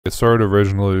It started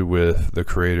originally with the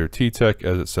creator T-Tech,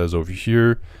 as it says over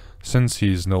here. Since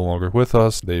he's no longer with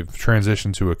us, they've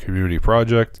transitioned to a community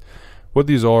project. What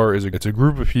these are is it's a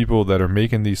group of people that are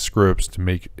making these scripts to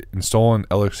make installing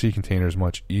LXC containers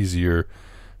much easier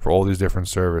for all these different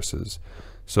services.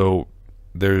 So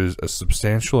there's a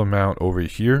substantial amount over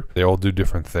here. They all do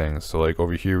different things. So like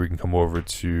over here we can come over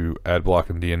to add block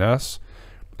and DNS,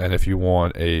 and if you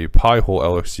want a Pi-hole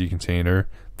LXC container,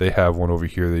 they have one over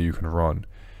here that you can run.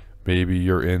 Maybe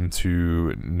you're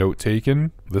into Notetaking.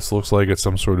 This looks like it's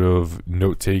some sort of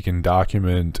Notetaking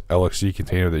document LXC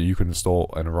container that you can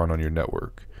install and run on your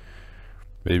network.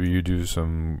 Maybe you do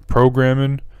some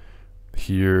programming.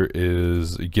 Here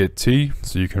is Git-T,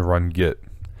 so you can run Git.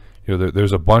 You know,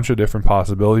 there's a bunch of different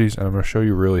possibilities, and I'm going to show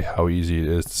you really how easy it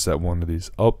is to set one of these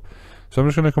up. So I'm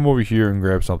just going to come over here and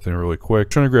grab something really quick. I'm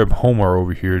trying to grab Homarr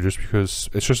over here just because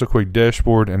it's just a quick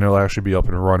dashboard and it'll actually be up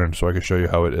and running, so I can show you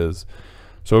how it is.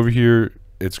 So over here,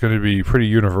 it's going to be pretty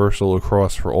universal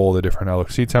across for all the different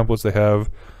LXC templates they have.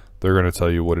 They're going to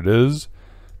tell you what it is,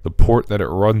 the port that it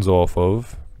runs off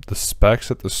of, the specs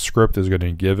that the script is going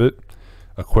to give it,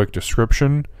 a quick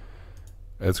description.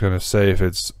 It's going to say if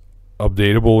it's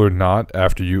updatable or not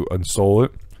after you install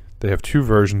it. They have two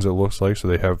versions, it looks like. So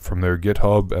they have from their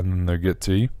GitHub and then their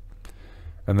Git-T.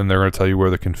 And then they're going to tell you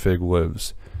where the config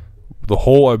lives. The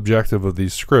whole objective of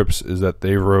these scripts is that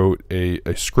they wrote a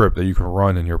script that you can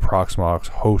run in your Proxmox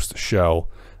host shell,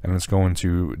 and it's going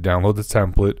to download the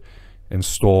template,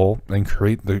 install, and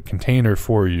create the container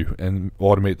for you and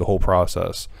automate the whole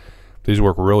process. These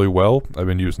work really well. I've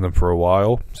been using them for a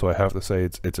while, so I have to say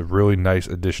it's a really nice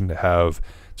addition to have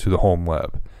to the home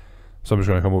lab. So I'm just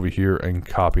going to come over here and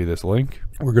copy this link.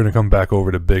 We're going to come back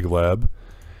over to Big Lab.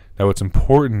 Now what's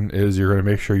important is you're going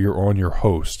to make sure you're on your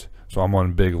host. So I'm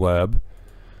on Big Lab.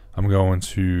 I'm going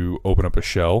to open up a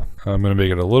shell. I'm going to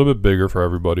make it a little bit bigger for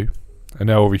everybody. And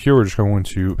now over here we're just going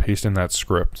to paste in that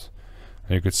script.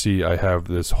 And you can see I have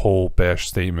this whole bash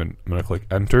statement. I'm going to click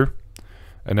enter.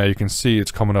 And now you can see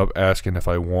it's coming up asking if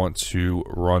I want to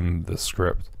run the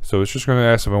script. So it's just going to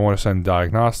ask if I want to send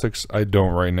diagnostics. I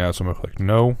don't right now, so I'm going to click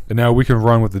no. And now we can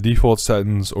run with the default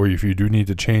settings, or if you do need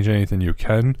to change anything, you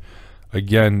can.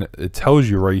 Again, it tells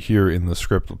you right here in the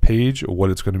script page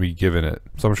what it's going to be given it.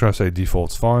 So I'm just going to say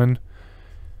default's fine.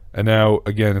 And now,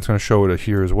 again, it's going to show it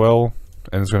here as well.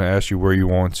 And it's going to ask you where you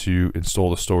want to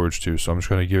install the storage to. So I'm just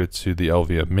going to give it to the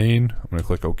LVM main. I'm going to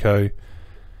click OK.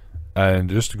 And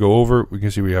just to go over, we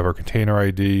can see we have our container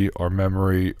ID, our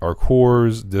memory, our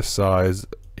cores, disk size.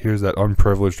 Here's that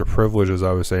unprivileged or privileged, as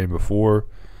I was saying before,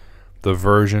 the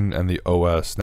version, and the OS.